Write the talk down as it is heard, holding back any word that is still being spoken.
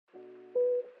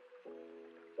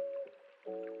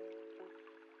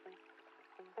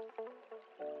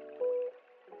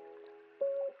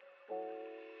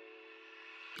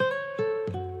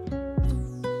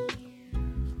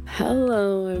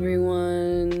Hello,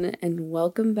 everyone, and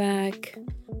welcome back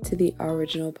to the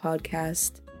original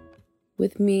podcast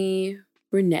with me,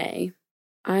 Renee.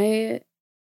 I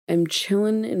am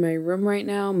chilling in my room right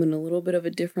now. I'm in a little bit of a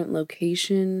different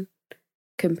location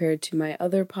compared to my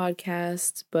other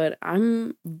podcasts, but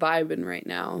I'm vibing right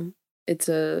now. It's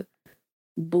a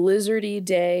blizzardy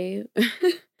day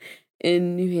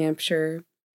in New Hampshire,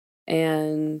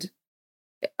 and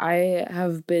I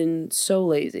have been so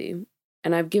lazy.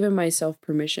 And I've given myself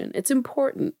permission. It's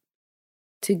important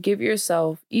to give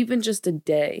yourself, even just a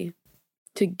day,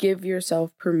 to give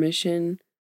yourself permission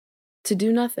to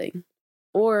do nothing.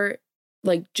 Or,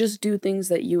 just do things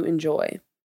that you enjoy.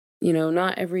 You know,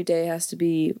 not every day has to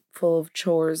be full of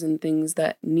chores and things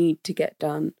that need to get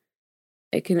done.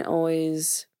 You can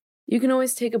always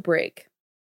take a break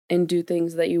and do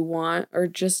things that you want, or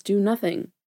just do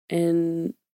nothing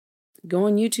and go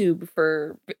on YouTube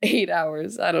for 8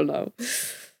 hours. I don't know.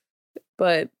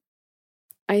 But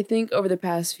I think over the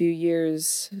past few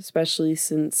years, especially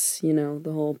since, the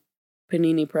whole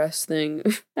Panini Press thing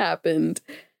happened,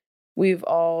 we've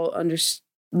all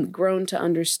grown to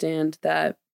understand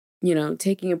that,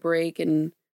 taking a break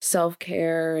and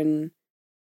self-care and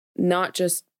not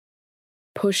just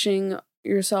pushing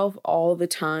yourself all the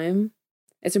time.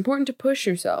 It's important to push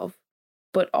yourself,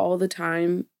 but all the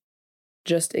time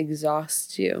just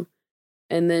exhausts you.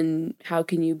 And then how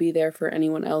can you be there for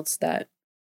anyone else that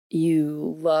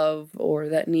you love or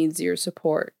that needs your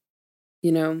support?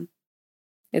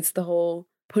 It's the whole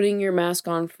putting your mask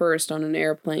on first on an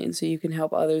airplane so you can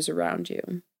help others around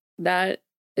you. That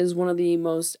is one of the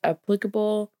most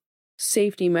applicable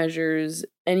safety measures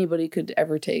anybody could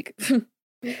ever take.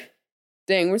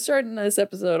 Dang, we're starting this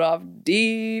episode off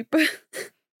deep.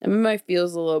 I'm in my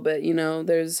feels a little bit,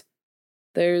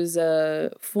 There's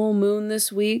a full moon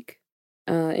this week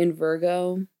in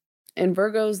Virgo. And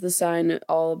Virgo is the sign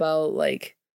all about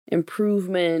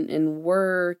improvement and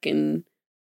work and,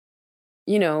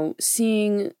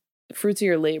 seeing fruits of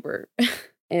your labor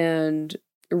and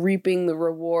reaping the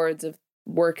rewards of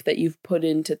work that you've put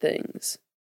into things.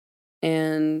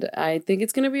 And I think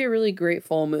it's going to be a really great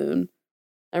full moon.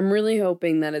 I'm really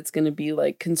hoping that it's going to be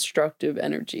constructive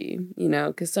energy,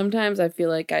 because sometimes I feel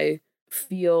like I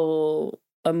feel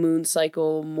a moon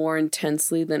cycle more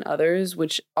intensely than others,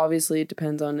 which obviously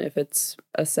depends on if it's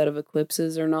a set of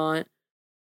eclipses or not.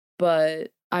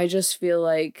 But I just feel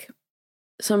like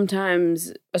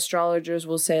sometimes astrologers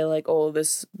will say oh,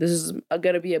 this is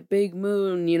going to be a big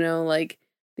moon, the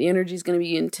energy is going to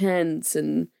be intense.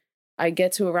 And I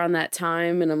get to around that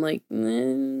time and I'm like,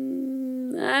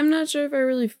 I'm not sure if I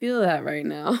really feel that right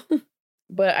now.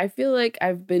 But I feel like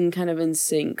I've been kind of in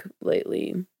sync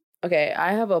lately. Okay,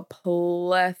 I have a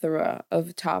plethora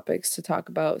of topics to talk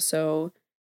about, so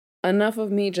enough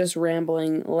of me just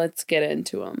rambling, let's get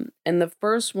into them. And the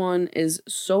first one is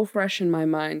so fresh in my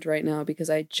mind right now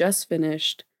because I just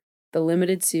finished the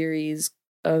limited series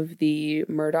of the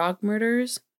Murdaugh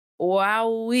Murders.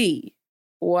 Wowee,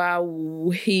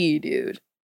 dude.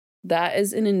 That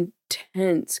is an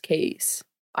intense case.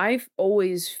 I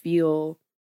always feel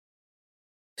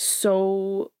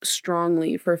so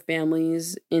strongly for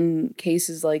families in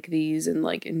cases like these and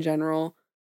in general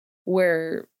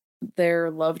where their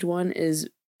loved one is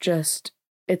just,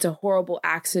 it's a horrible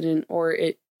accident or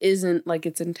it isn't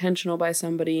it's intentional by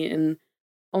somebody. And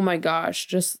oh my gosh,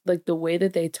 just the way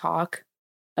that they talk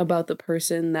about the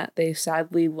person that they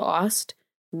sadly lost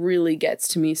really gets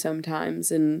to me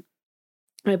sometimes. And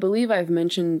I believe I've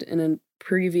mentioned in a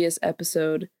previous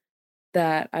episode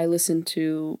that I listen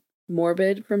to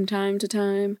Morbid from time to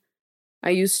time. I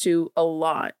used to a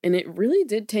lot, and it really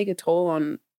did take a toll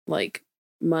on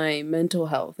my mental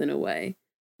health in a way.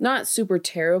 Not super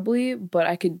terribly, but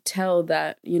I could tell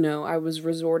that, I was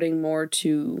resorting more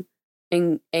to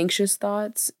anxious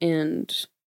thoughts and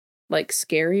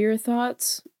scarier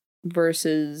thoughts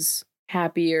versus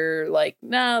happier,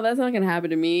 no, that's not gonna happen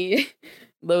to me.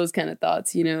 Those kind of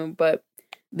thoughts, but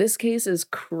this case is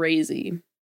crazy.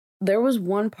 There was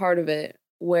one part of it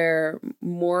where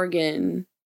Morgan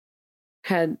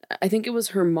had, I think it was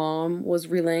her mom was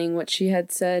relaying what she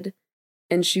had said.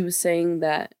 And she was saying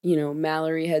that,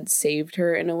 Mallory had saved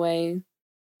her in a way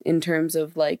in terms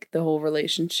of the whole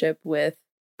relationship with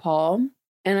Paul.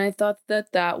 And I thought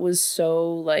that was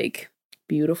so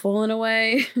beautiful in a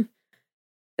way.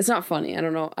 It's not funny. I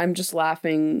don't know. I'm just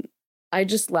laughing. I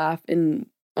just laugh in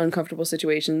uncomfortable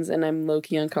situations, and I'm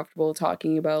low-key uncomfortable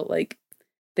talking about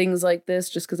things like this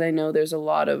just because I know there's a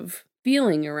lot of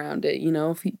feeling around it.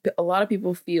 A lot of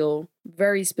people feel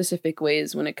very specific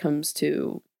ways when it comes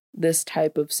to this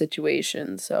type of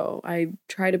situation. So I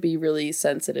try to be really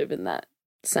sensitive in that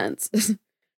sense.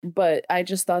 But I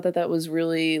just thought that was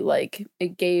really, like,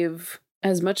 it gave,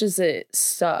 as much as it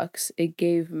sucks, it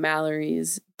gave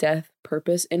Mallory's death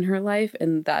purpose in her life,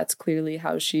 and that's clearly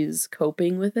how she's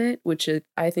coping with it, which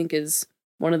I think is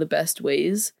one of the best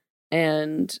ways.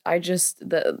 And I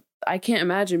can't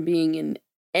imagine being in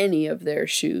any of their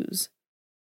shoes,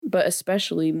 but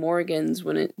especially Morgan's,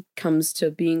 when it comes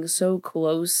to being so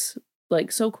close,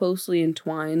 like so closely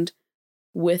entwined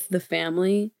with the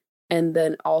family, and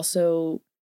then also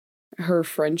her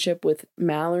friendship with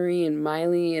Mallory and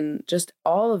Miley and just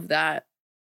all of that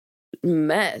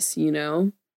mess, you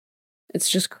know? It's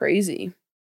just crazy.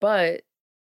 But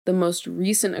the most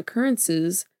recent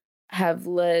occurrences have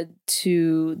led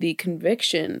to the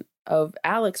conviction of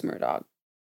Alex Murdaugh.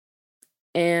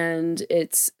 And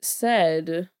it's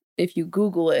said, if you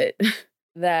Google it,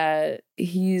 that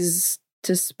he's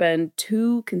to spend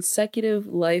 2 consecutive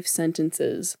life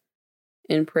sentences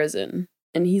in prison.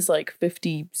 And he's like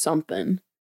 50 something.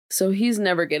 So he's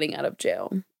never getting out of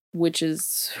jail, which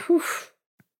is,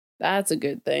 that's a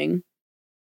good thing.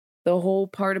 The whole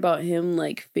part about him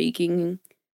like faking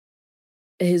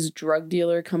his drug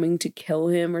dealer coming to kill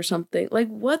him or something. Like,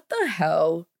 what the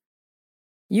hell?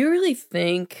 You really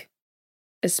think,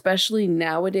 especially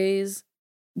nowadays,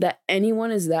 that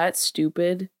anyone is that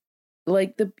stupid?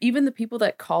 Like, even the people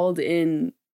that called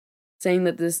in saying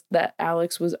that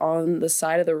Alex was on the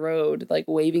side of the road, like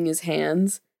waving his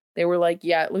hands, they were like,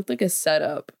 yeah, it looked like a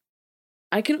setup.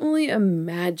 I can only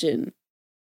imagine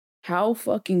how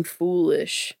fucking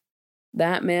foolish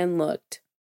that man looked,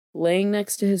 laying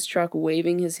next to his truck,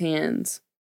 waving his hands,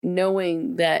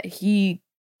 knowing that he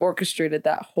orchestrated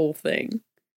that whole thing.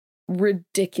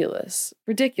 Ridiculous.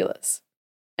 Ridiculous.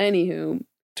 Anywho,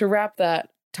 to wrap that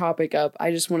topic up,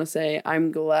 I just want to say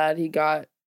I'm glad he got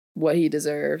what he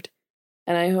deserved.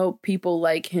 And I hope people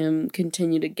like him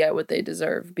continue to get what they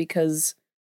deserve, because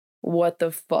what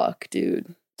the fuck,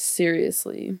 dude?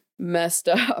 Seriously, messed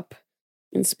up.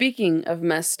 And speaking of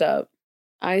messed up,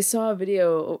 I saw a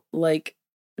video like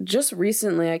just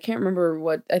recently, I can't remember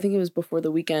what, I think it was before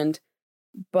the weekend,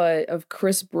 but of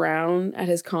Chris Brown at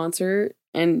his concert,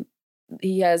 and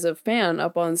he has a fan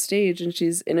up on stage and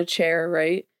she's in a chair,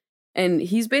 right? And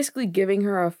he's basically giving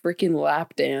her a freaking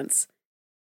lap dance.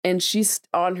 And she's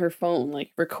on her phone,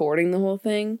 like, recording the whole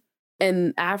thing.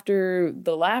 And after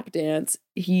the lap dance,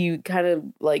 he kind of,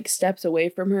 like, steps away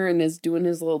from her and is doing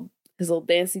his little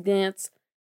dancey dance.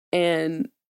 And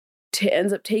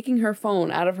ends up taking her phone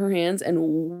out of her hands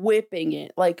and whipping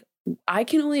it. Like, I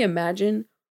can only imagine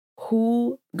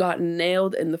who got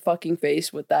nailed in the fucking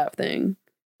face with that thing.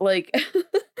 Like,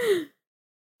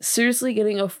 seriously,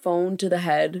 getting a phone to the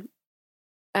head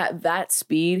at that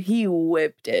speed, he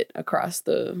whipped it across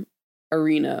the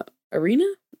arena.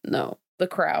 No, the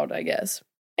crowd, I guess.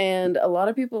 And a lot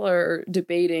of people are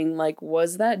debating, like,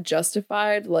 was that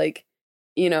justified? Like,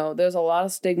 you know, there's a lot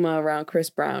of stigma around Chris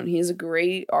Brown. He's a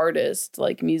great artist,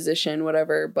 like, musician,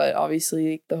 whatever. But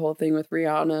obviously, the whole thing with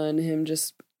Rihanna and him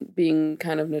just being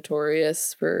kind of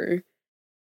notorious for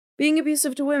being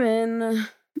abusive to women.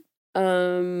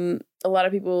 A lot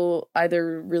of people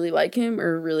either really like him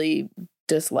or really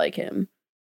dislike him.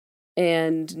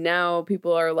 And now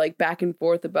people are like back and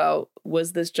forth about,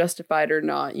 was this justified or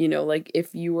not? You know, like,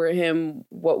 if you were him,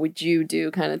 what would you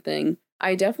do, kind of thing.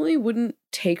 I definitely wouldn't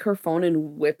take her phone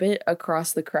and whip it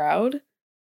across the crowd,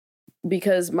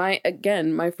 because my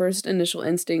first initial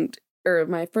instinct, or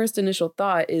my first initial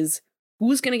thought is,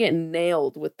 who's going to get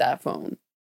nailed with that phone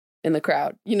in the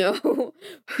crowd? You know,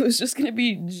 who's just going to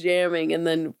be jamming and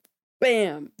then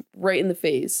bam, right in the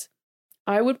face.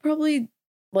 I would probably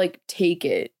like take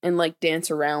it and like dance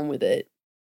around with it,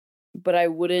 but I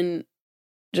wouldn't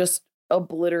just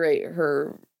obliterate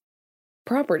her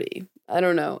property. I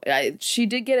don't know. She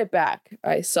did get it back,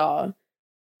 I saw,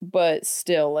 but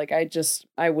still, like,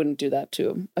 I wouldn't do that to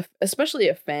him, especially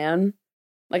a fan.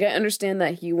 Like, I understand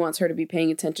that he wants her to be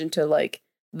paying attention to like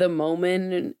the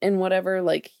moment and whatever.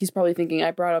 Like, he's probably thinking,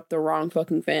 I brought up the wrong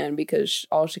fucking fan because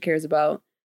all she cares about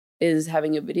is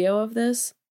having a video of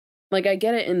this. Like, I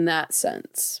get it in that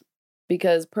sense,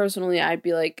 because personally, I'd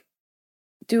be like,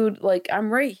 dude, like,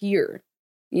 I'm right here,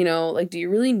 you know, like, do you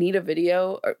really need a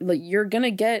video? Or, like, you're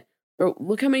gonna get, or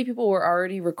look how many people were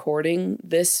already recording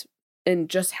this and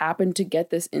just happened to get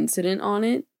this incident on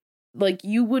it. Like,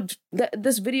 you would,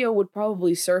 this video would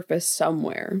probably surface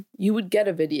somewhere. You would get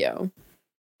a video.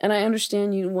 And I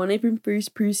understand you want it from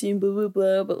first person, blah, blah,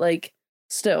 blah, but like,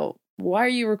 still, why are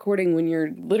you recording when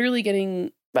you're literally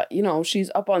getting, you know, she's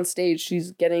up on stage,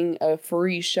 she's getting a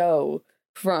free show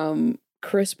from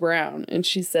Chris Brown, and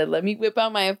she said, let me whip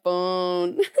out my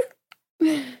phone.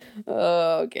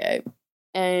 Okay.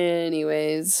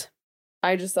 Anyways,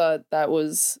 I just thought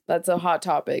that's a hot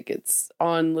topic. It's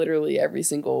on literally every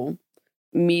single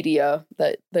media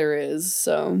that there is.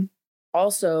 So,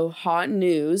 also hot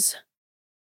news,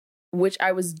 which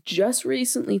I was just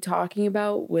recently talking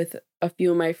about with a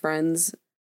few of my friends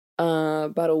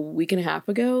about a week and a half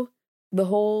ago. The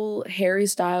whole Harry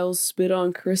Styles spit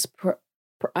on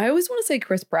I always want to say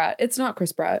Chris Pratt. It's not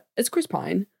Chris Pratt. It's Chris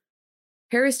Pine.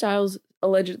 Harry Styles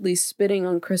allegedly spitting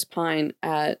on Chris Pine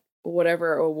at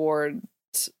whatever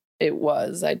awards it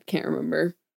was. I can't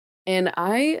remember. And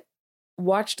I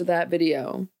watched that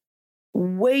video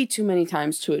way too many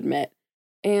times to admit.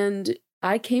 And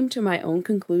I came to my own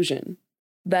conclusion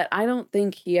that I don't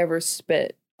think he ever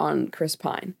spit on Chris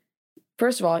Pine.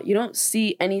 First of all, you don't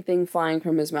see anything flying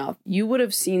from his mouth. You would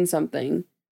have seen something,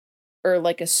 or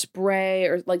like a spray,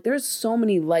 or like there's so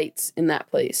many lights in that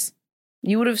place.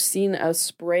 You would have seen a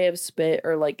spray of spit,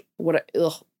 or like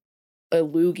a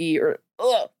loogie, or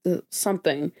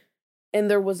something, and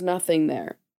there was nothing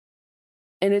there.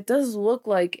 And it does look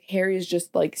like Harry's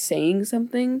just like saying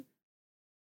something.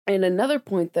 And another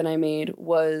point that I made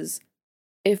was,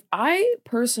 if I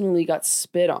personally got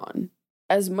spit on,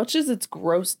 as much as it's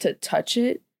gross to touch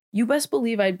it, you best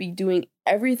believe I'd be doing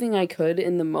everything I could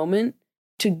in the moment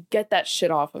to get that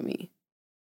shit off of me.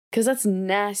 Because that's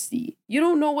nasty. You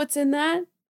don't know what's in that.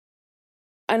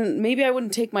 And maybe I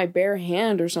wouldn't take my bare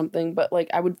hand or something, but like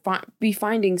I would be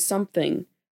finding something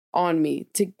on me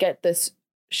to get this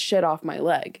shit off my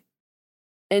leg.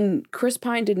 And Chris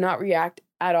Pine did not react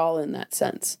at all in that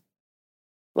sense.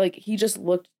 Like, he just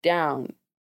looked down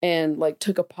and like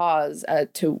took a pause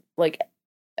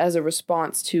as a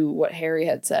response to what Harry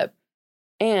had said.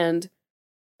 And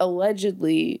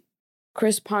allegedly,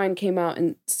 Chris Pine came out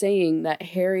and saying that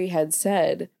Harry had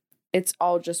said, "It's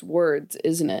all just words,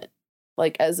 isn't it?"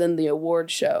 Like, as in the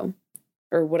award show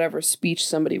or whatever speech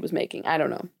somebody was making. I don't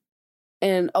know.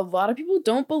 And a lot of people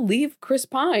don't believe Chris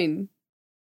Pine.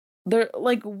 They're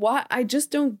like, what? I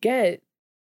just don't get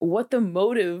what the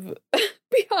motive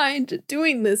behind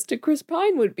doing this to Chris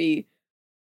Pine would be.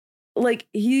 Like,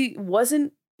 he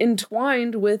wasn't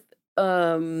entwined with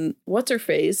what's her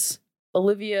face?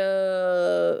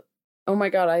 Olivia. Oh my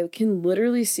god, I can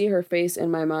literally see her face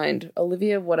in my mind.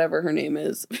 Olivia, whatever her name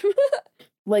is.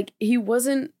 Like, he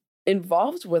wasn't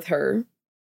involved with her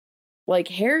like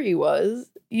Harry was,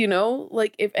 you know?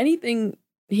 Like, if anything,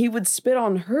 he would spit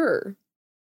on her.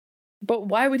 But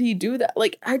why would he do that?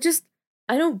 Like, I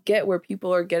don't get where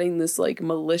people are getting this, like,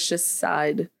 malicious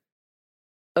side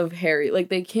of Harry. Like,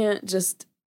 they can't just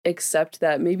accept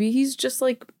that maybe he's just,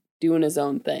 like, doing his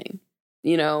own thing,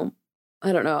 you know?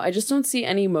 I don't know. I just don't see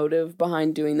any motive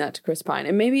behind doing that to Chris Pine.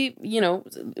 And maybe, you know,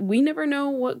 we never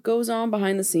know what goes on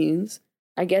behind the scenes.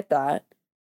 I get that.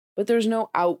 But there's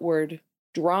no outward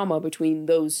drama between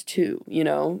those two, you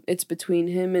know? It's between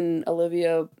him and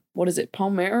Olivia, what is it,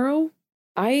 Palmero?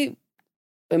 I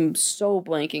am so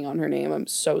blanking on her name. I'm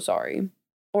so sorry.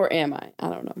 Or am I? I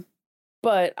don't know.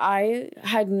 But I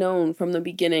had known from the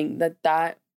beginning that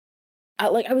I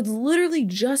was literally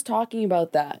just talking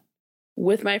about that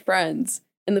with my friends.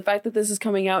 And the fact that this is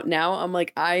coming out now, I'm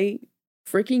like, I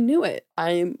freaking knew it.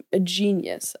 I'm a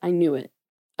genius. I knew it.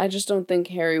 I just don't think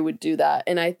Harry would do that.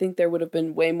 And I think there would have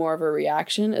been way more of a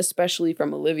reaction, especially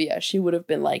from Olivia. She would have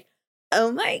been like,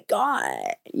 "Oh my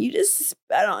god, you just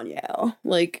spat on you."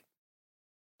 Like,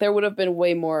 there would have been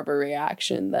way more of a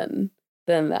reaction than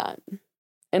that.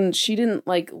 And she didn't,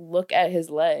 like, look at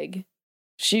his leg.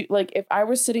 She, like, if I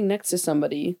was sitting next to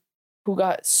somebody who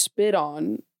got spit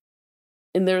on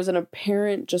and there's an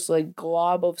apparent just, like,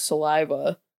 glob of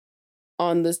saliva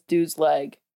on this dude's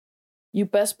leg, you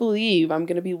best believe I'm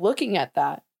going to be looking at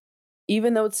that.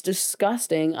 Even though it's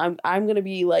disgusting, I'm going to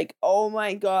be like, "Oh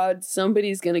my god,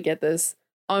 somebody's going to get this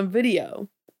on video.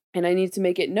 And I need to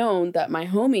make it known that my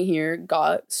homie here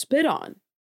got spit on."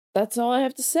 That's all I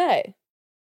have to say.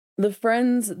 The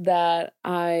friends that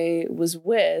I was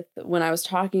with when I was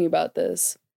talking about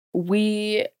this,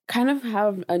 we kind of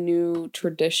have a new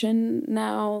tradition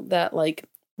now that, like,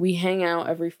 we hang out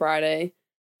every Friday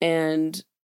and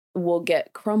we'll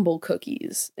get Crumble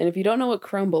Cookies. And if you don't know what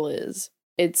Crumble is,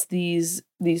 it's these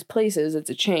places, it's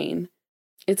a chain.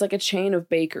 It's like a chain of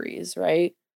bakeries,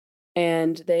 right?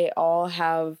 And they all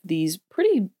have these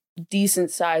pretty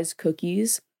decent sized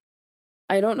cookies.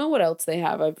 I don't know what else they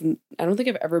have. I don't think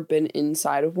I've ever been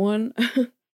inside of one.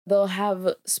 They'll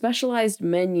have specialized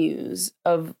menus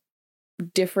of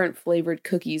different flavored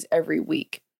cookies every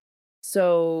week.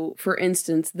 So, for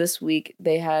instance, this week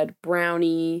they had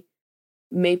brownie,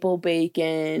 maple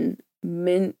bacon,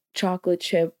 mint chocolate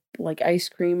chip, like ice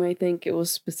cream, I think it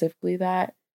was specifically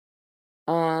that.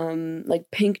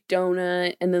 like pink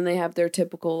donut, and then they have their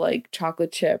typical like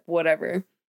chocolate chip, whatever.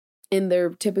 And they're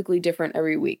typically different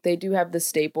every week. They do have the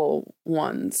staple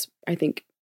ones, I think,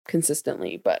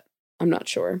 consistently, but I'm not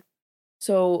sure.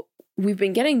 So we've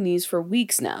been getting these for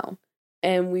weeks now.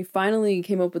 And we finally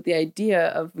came up with the idea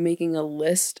of making a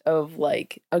list of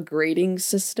like a grading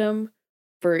system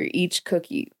for each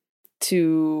cookie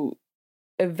to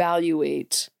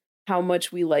evaluate how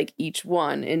much we like each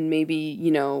one and maybe,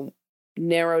 you know,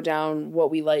 narrow down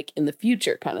what we like in the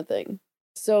future kind of thing.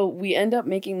 So we end up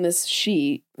making this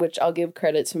sheet, which I'll give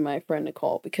credit to my friend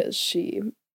Nicole because she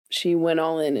went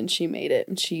all in and she made it,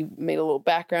 and she made a little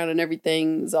background and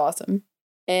everything. It was awesome.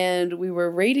 And we were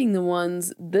rating the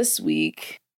ones this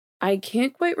week. I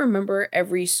can't quite remember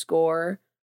every score,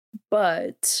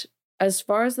 but as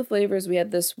far as the flavors we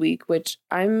had this week, which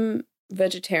I'm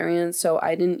vegetarian, so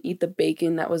I didn't eat the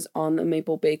bacon that was on the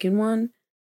maple bacon one,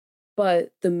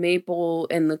 but the maple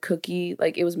and the cookie,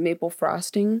 like it was maple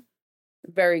frosting,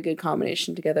 very good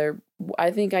combination together.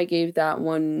 I think I gave that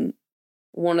one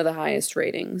of the highest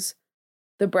ratings.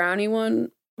 The brownie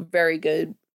one, very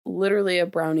good. Literally a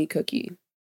brownie cookie.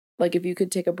 Like if you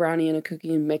could take a brownie and a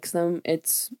cookie and mix them,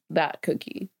 it's that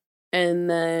cookie. And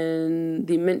then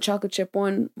the mint chocolate chip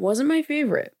one wasn't my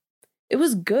favorite. It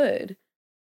was good,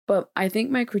 but I think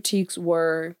my critiques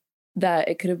were that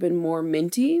it could have been more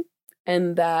minty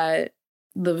and that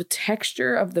the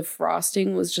texture of the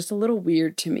frosting was just a little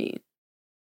weird to me.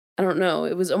 I don't know.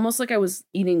 It was almost like I was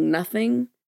eating nothing.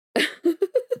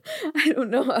 I don't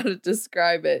know how to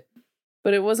describe it.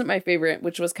 But it wasn't my favorite,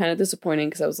 which was kind of disappointing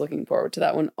because I was looking forward to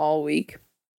that one all week.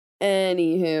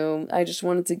 Anywho, I just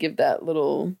wanted to give that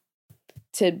little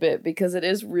tidbit because it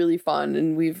is really fun.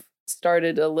 And we've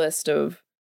started a list of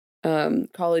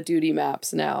Call of Duty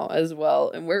maps now as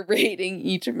well. And we're rating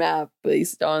each map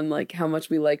based on like how much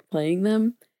we like playing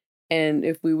them and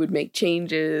if we would make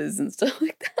changes and stuff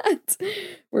like that.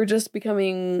 We're just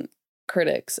becoming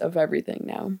critics of everything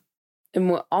now. And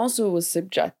what also was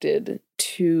subjected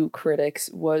to critics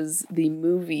was the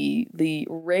movie, the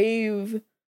rave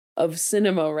of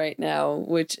cinema right now,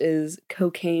 which is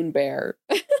Cocaine Bear.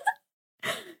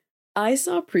 I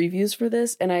saw previews for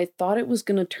this and I thought it was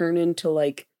going to turn into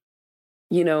like,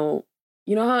 you know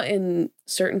how in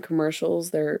certain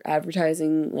commercials they're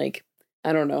advertising like,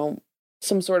 I don't know,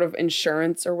 some sort of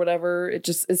insurance or whatever.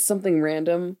 It's something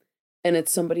random and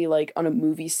it's somebody like on a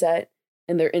movie set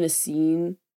and they're in a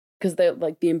scene. Because they're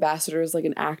like the ambassador is like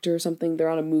an actor or something. They're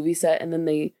on a movie set and then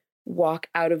they walk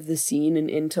out of the scene and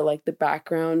into like the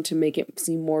background to make it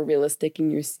seem more realistic.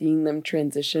 And you're seeing them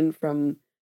transition from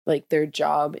like their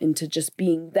job into just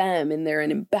being them. And they're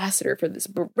an ambassador for this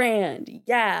brand.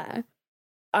 Yeah.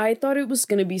 I thought it was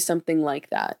going to be something like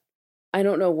that. I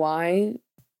don't know why,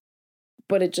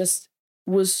 but it just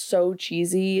was so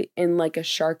cheesy in like a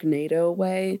Sharknado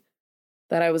way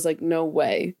that I was like, no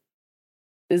way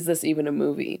is this even a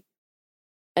movie.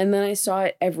 And then I saw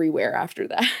it everywhere after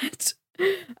that.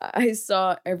 I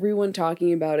saw everyone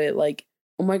talking about it like,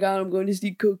 oh my God, I'm going to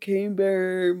see Cocaine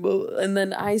Bear. And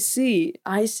then I see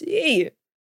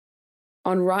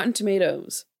on Rotten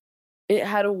Tomatoes, it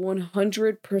had a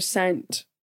 100%.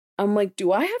 I'm like,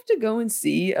 do I have to go and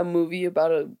see a movie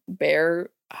about a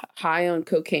bear high on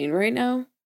cocaine right now?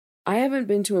 I haven't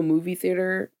been to a movie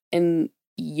theater in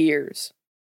years.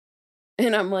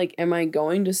 And I'm like, am I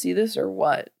going to see this or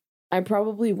what? I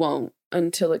probably won't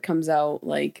until it comes out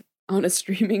like on a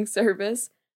streaming service.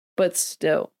 But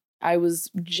still, I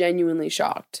was genuinely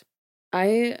shocked.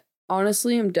 I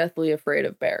honestly am deathly afraid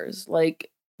of bears. Like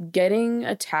getting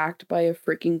attacked by a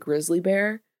freaking grizzly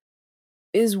bear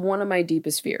is one of my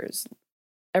deepest fears.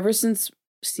 Ever since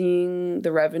seeing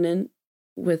The Revenant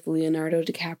with Leonardo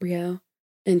DiCaprio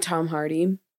and Tom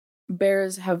Hardy,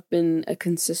 bears have been a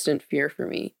consistent fear for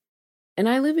me. And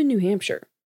I live in New Hampshire.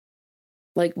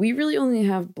 Like, we really only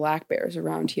have black bears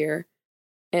around here.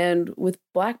 And with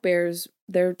black bears,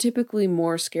 they're typically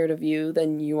more scared of you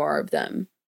than you are of them.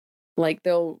 Like,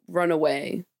 they'll run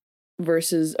away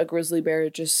versus a grizzly bear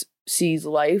just sees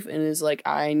life and is like,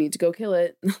 I need to go kill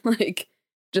it. Like,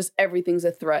 just everything's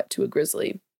a threat to a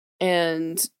grizzly.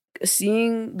 And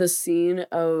seeing the scene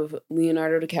of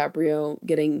Leonardo DiCaprio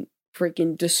getting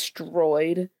freaking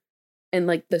destroyed and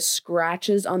like the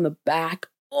scratches on the back,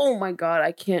 oh my God,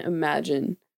 I can't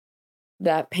imagine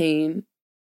that pain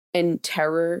and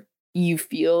terror you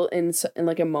feel in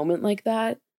like a moment like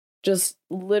that. Just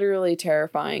literally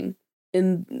terrifying.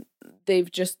 And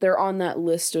they're on that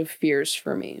list of fears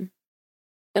for me.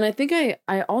 And I think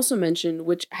I also mentioned,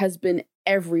 which has been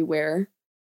everywhere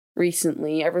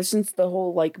recently, ever since the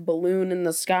whole like balloon in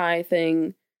the sky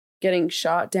thing getting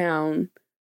shot down,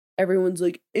 everyone's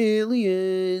like,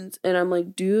 aliens. And I'm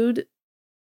like, dude,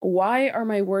 why are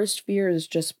my worst fears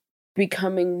just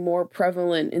becoming more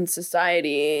prevalent in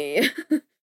society?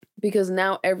 Because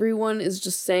now everyone is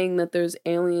just saying that there's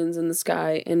aliens in the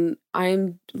sky, and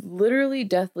I'm literally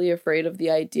deathly afraid of the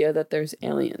idea that there's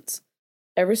aliens.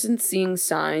 Ever since seeing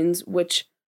signs, which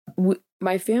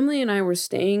my family and I were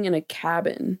staying in a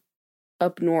cabin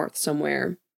up north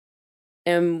somewhere,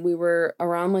 and we were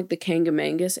around like the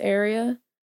Kangamangas area,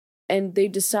 and they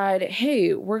decide,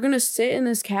 hey, we're gonna sit in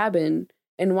this cabin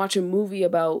and watch a movie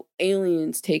about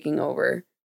aliens taking over.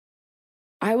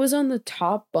 I was on the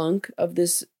top bunk of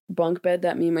this bunk bed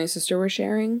that me and my sister were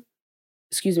sharing.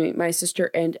 Excuse me, my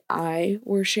sister and I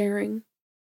were sharing.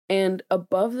 And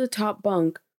above the top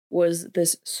bunk was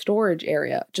this storage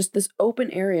area, just this open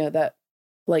area that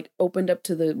like opened up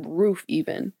to the roof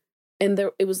even. And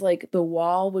there it was like the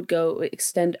wall would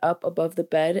extend up above the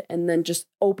bed and then just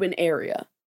open area.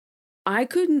 I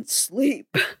couldn't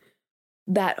sleep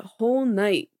that whole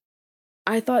night.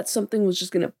 I thought something was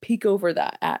just going to peek over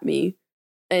that at me,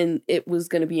 and it was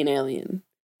going to be an alien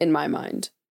in my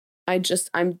mind.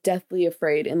 I'm deathly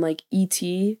afraid. And like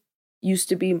E.T. used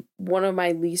to be one of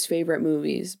my least favorite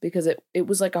movies because it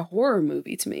was like a horror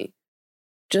movie to me.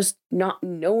 Just not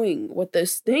knowing what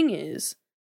this thing is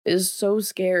so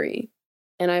scary.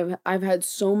 And I've had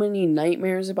so many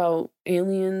nightmares about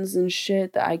aliens and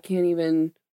shit that I can't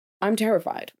even, I'm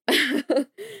terrified.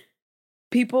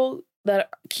 People that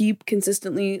keep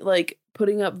consistently like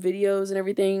putting up videos and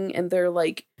everything, and they're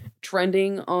like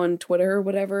trending on Twitter or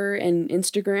whatever and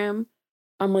Instagram,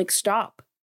 I'm like, stop.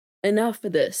 Enough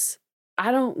of this.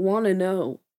 I don't want to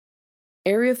know.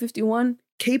 Area 51,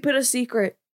 keep it a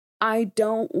secret. I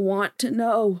don't want to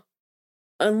know.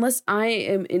 Unless I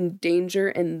am in danger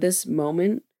in this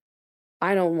moment,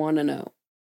 I don't want to know.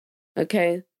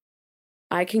 Okay?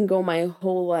 I can go my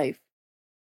whole life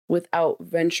without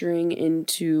venturing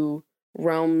into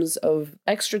realms of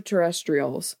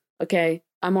extraterrestrials. Okay?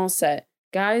 I'm all set.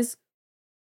 Guys,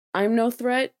 I'm no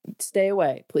threat. Stay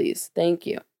away, please. Thank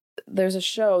you. There's a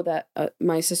show that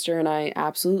my sister and I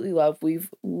absolutely love. We've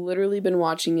literally been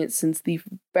watching it since the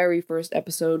very first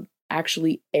episode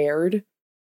actually aired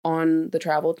on the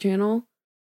Travel Channel,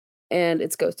 and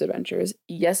it's Ghost Adventures.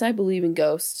 Yes, I believe in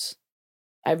ghosts.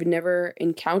 I've never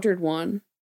encountered one.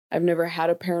 I've never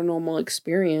had a paranormal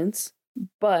experience,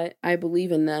 but I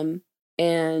believe in them,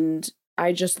 and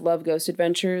I just love Ghost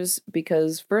Adventures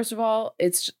because, first of all,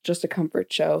 it's just a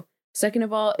comfort show. Second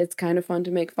of all, it's kind of fun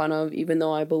to make fun of, even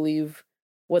though I believe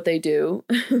what they do.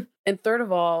 And third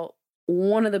of all,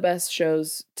 one of the best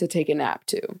shows to take a nap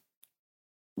to.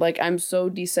 Like, I'm so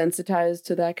desensitized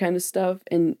to that kind of stuff,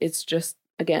 and it's just,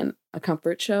 again, a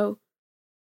comfort show.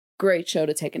 Great show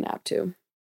to take a nap to.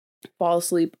 Fall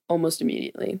asleep almost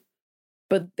immediately.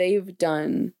 But they've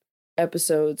done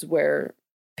episodes where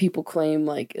people claim,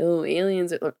 like, oh,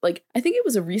 aliens. Like, I think it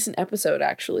was a recent episode,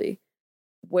 actually,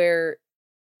 where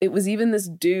it was even this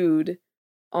dude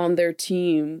on their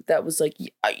team that was like,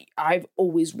 I've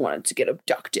always wanted to get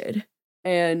abducted.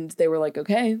 And they were like,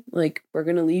 okay, like, we're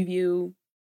going to leave you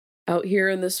out here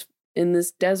in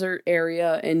this desert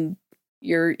area, and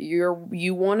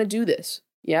you want to do this,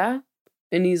 yeah?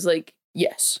 And he's like,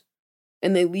 yes.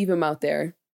 And they leave him out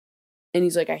there, and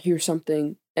he's like, I hear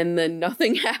something, and then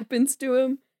nothing happens to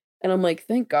him. And I'm like,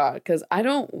 thank God, because I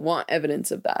don't want evidence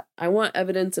of that. I want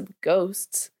evidence of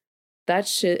ghosts. That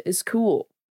shit is cool.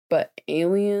 But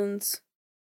aliens,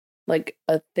 like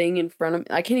a thing in front of me,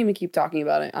 I can't even keep talking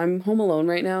about it. I'm home alone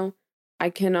right now.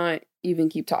 I cannot even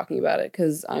keep talking about it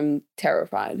because I'm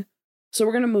terrified. So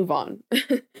we're going to move on.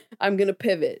 I'm going to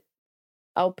pivot.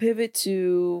 I'll pivot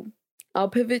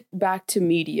back to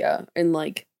media and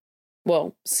like,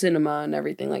 well, cinema and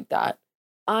everything like that.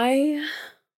 I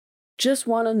just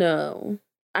want to know,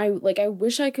 I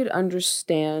wish I could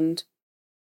understand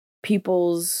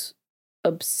people's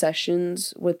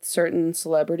obsessions with certain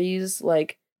celebrities.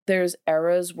 Like, there's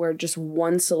eras where just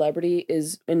one celebrity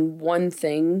is in one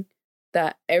thing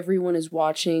that everyone is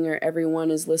watching or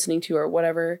everyone is listening to or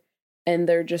whatever, and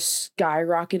they're just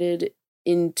skyrocketed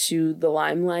into the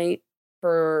limelight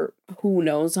for who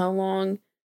knows how long,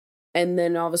 and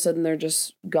then all of a sudden they're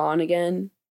just gone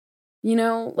again. You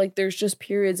know, like, there's just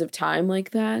periods of time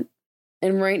like that.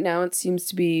 And right now it seems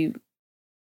to be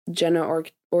Jenna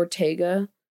Ortega.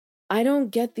 I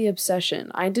don't get the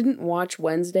obsession. I didn't watch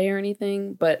Wednesday or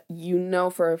anything, but you know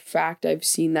for a fact I've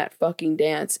seen that fucking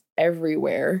dance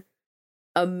everywhere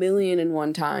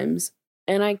 1,000,001 times.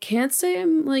 And I can't say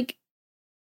I'm, like,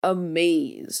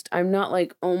 amazed. I'm not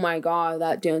like, oh my God,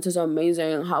 that dance is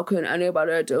amazing. How can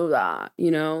anybody do that?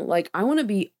 You know, like, I want to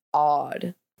be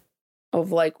awed.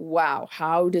 of like, wow,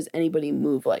 how does anybody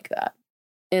move like that?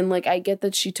 And like, I get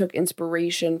that she took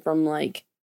inspiration from like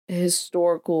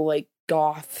historical, like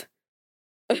goth,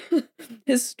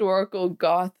 historical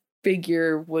goth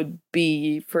figure would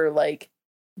be for like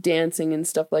dancing and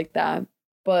stuff like that.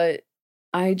 But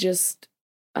I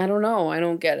don't know. I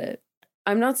don't get it.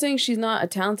 I'm not saying she's not a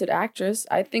talented actress.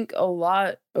 I think a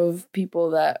lot of people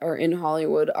that are in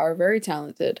Hollywood are very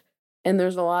talented. And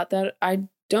there's a lot that I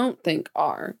don't think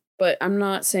are. But I'm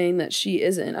not saying that she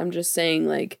isn't. I'm just saying,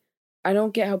 like, I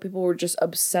don't get how people were just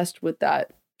obsessed with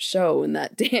that show and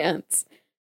that dance.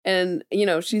 And, you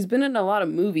know, she's been in a lot of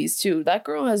movies too. That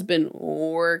girl has been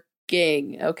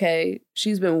working, okay?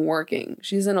 She's been working.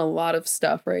 She's in a lot of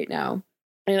stuff right now.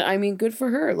 And I mean, good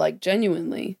for her, like,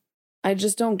 genuinely. I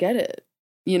just don't get it.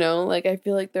 You know, like, I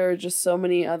feel like there are just so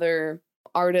many other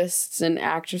artists and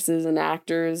actresses and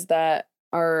actors that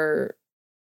are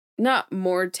not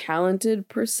more talented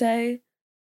per se,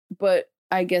 but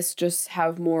I guess just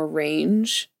have more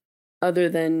range other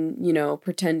than, you know,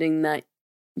 pretending that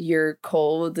you're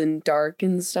cold and dark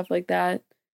and stuff like that.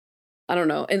 I don't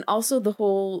know. And also the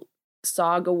whole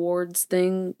SOG Awards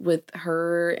thing with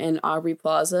her and Aubrey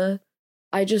Plaza.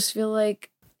 I just feel like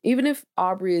even if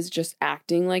Aubrey is just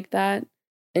acting like that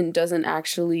and doesn't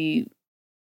actually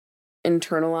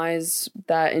internalize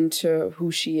that into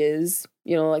who she is,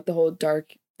 you know, like the whole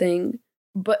dark thing,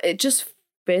 but it just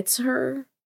fits her.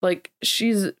 Like,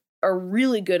 she's a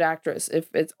really good actress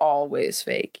if it's always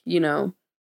fake, you know?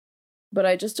 But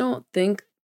I just don't think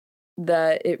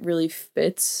that it really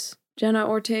fits Jenna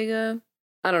Ortega.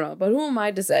 I don't know, but who am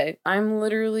I to say? I'm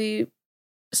literally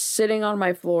sitting on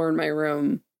my floor in my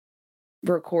room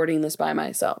recording this by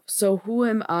myself. So who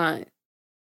am I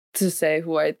to say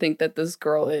who I think that this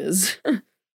girl is?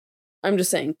 I'm just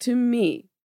saying, to me,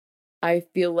 I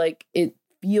feel like it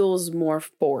feels more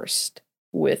forced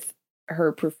with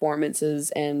her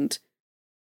performances and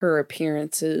her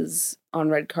appearances on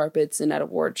red carpets and at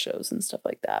award shows and stuff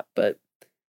like that. But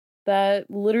that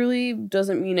literally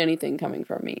doesn't mean anything coming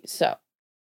from me. So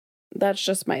that's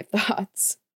just my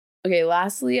thoughts. Okay,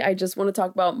 lastly, I just want to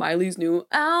talk about Miley's new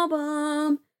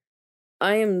album.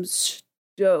 I am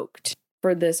stoked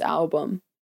for this album.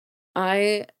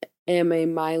 I am a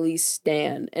Miley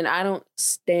stan, and I don't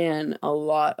stan a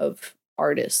lot of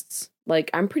artists. Like,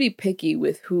 I'm pretty picky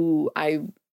with who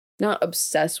I'm not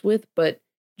obsessed with, but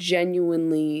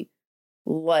genuinely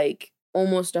like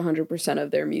almost 100% of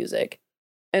their music.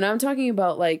 And I'm talking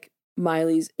about like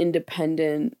Miley's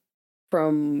independent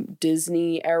from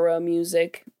Disney era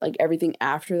music, like everything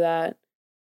after that.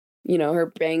 You know, her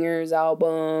Bangers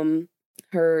album,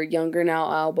 her Younger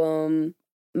Now album,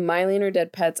 Miley and Her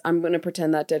Dead Pets. I'm going to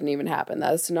pretend that didn't even happen.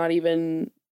 That's not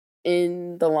even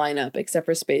in the lineup except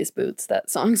for Space Boots. That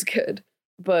song's good.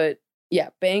 But yeah,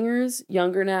 Bangers,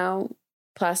 Younger Now,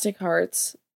 Plastic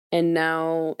Hearts, and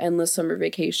now Endless Summer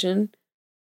Vacation.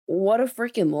 What a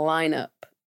freaking lineup.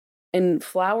 And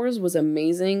Flowers was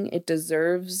amazing. It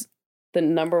deserves the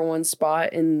 #1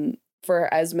 spot in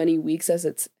for as many weeks as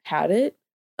it's had it.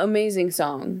 Amazing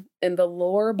song. And the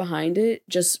lore behind it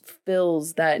just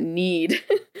fills that need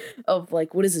of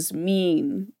like, what does this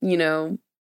mean? You know?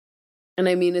 And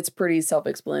I mean, it's pretty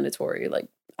self-explanatory. Like,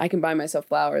 I can buy myself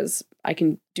flowers. I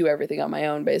can do everything on my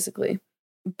own, basically.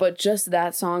 But just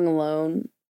that song alone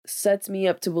sets me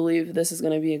up to believe this is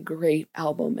going to be a great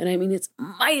album. And I mean, it's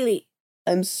Miley.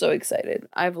 I'm so excited.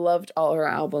 I've loved all her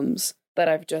albums that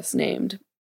I've just named.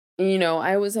 You know,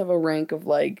 I always have a rank of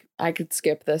like, I could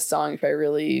skip this song if I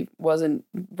really wasn't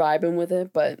vibing with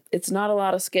it, but it's not a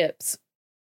lot of skips.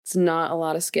 It's not a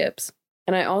lot of skips.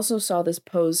 And I also saw this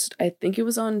post, I think it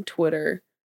was on Twitter,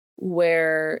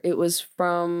 where it was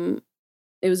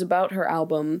about her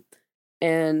album,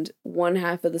 and one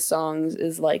half of the songs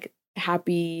is like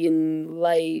happy and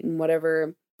light and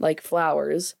whatever, like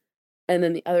Flowers. And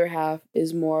then the other half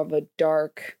is more of a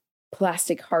dark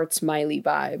Plastic Hearts Miley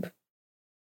vibe.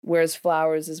 Whereas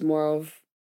Flowers is more of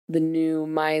the new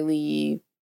Miley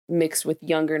mixed with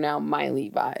Younger Now Miley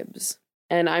vibes.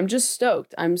 And I'm just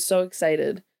stoked. I'm so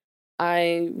excited.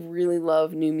 I really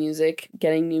love new music,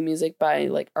 getting new music by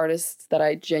like artists that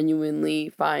I genuinely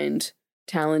find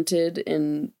talented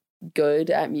and good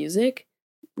at music.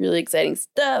 Really exciting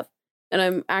stuff. And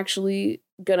I'm actually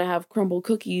gonna have Crumble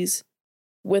Cookies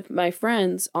with my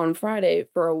friends on Friday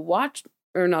for a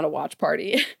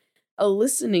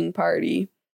listening party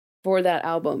for that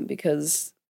album,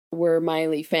 because we're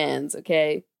Miley fans,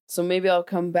 okay? So maybe I'll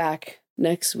come back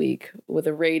next week with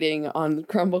a rating on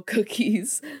Crumble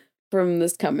Cookies from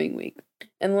this coming week.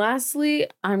 And lastly,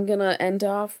 I'm gonna end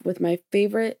off with my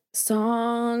favorite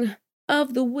song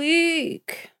of the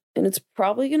week. And it's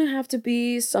probably going to have to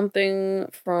be something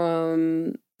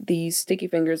from the Sticky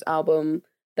Fingers album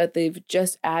that they've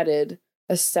just added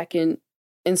a second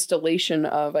installation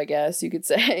of, I guess you could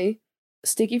say.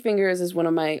 Sticky Fingers is one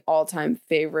of my all-time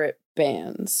favorite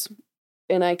bands,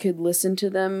 and I could listen to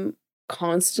them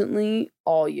constantly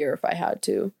all year if I had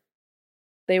to.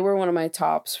 They were one of my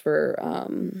tops for,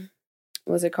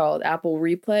 what's it called? Apple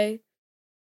Replay.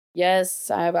 Yes,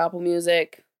 I have Apple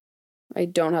Music. I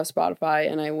don't have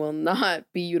Spotify, and I will not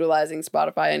be utilizing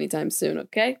Spotify anytime soon,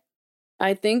 okay?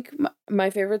 I think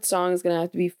my favorite song is going to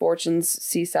have to be Fortune's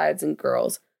Seasides and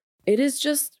Girls. It is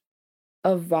just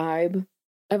a vibe.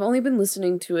 I've only been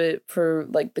listening to it for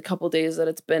like the couple days that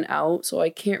it's been out, so I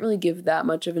can't really give that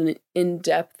much of an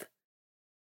in-depth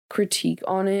critique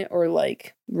on it or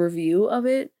like review of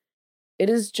it. It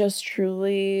is just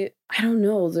truly, I don't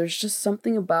know, there's just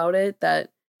something about it that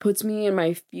puts me in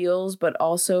my feels, but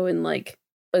also in like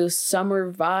a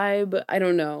summer vibe. I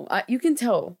don't know. You can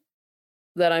tell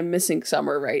that I'm missing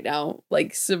summer right now,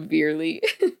 like severely.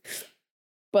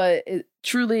 But it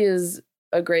truly is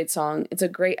a great song. It's a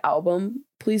great album.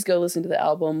 Please go listen to the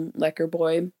album Lecker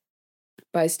Boy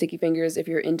by Sticky Fingers if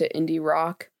you're into indie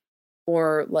rock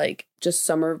or like just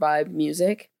summer vibe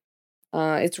music.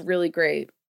 It's really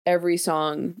great. Every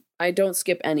song, I don't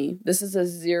skip any. This is a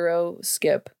 0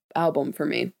 skip album for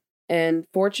me. And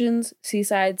Fortunes,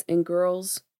 Seasides, and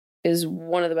Girls is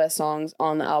one of the best songs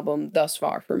on the album thus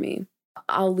far for me.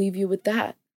 I'll leave you with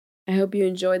that. I hope you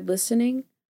enjoyed listening.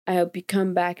 I hope you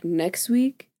come back next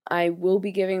week. I will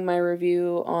be giving my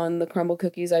review on the Crumble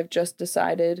Cookies I've just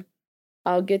decided.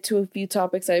 I'll get to a few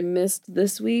topics I missed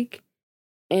this week.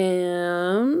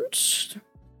 And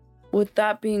with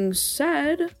that being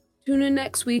said, tune in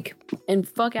next week and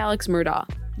fuck Alex Murdaugh.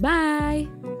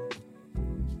 Bye!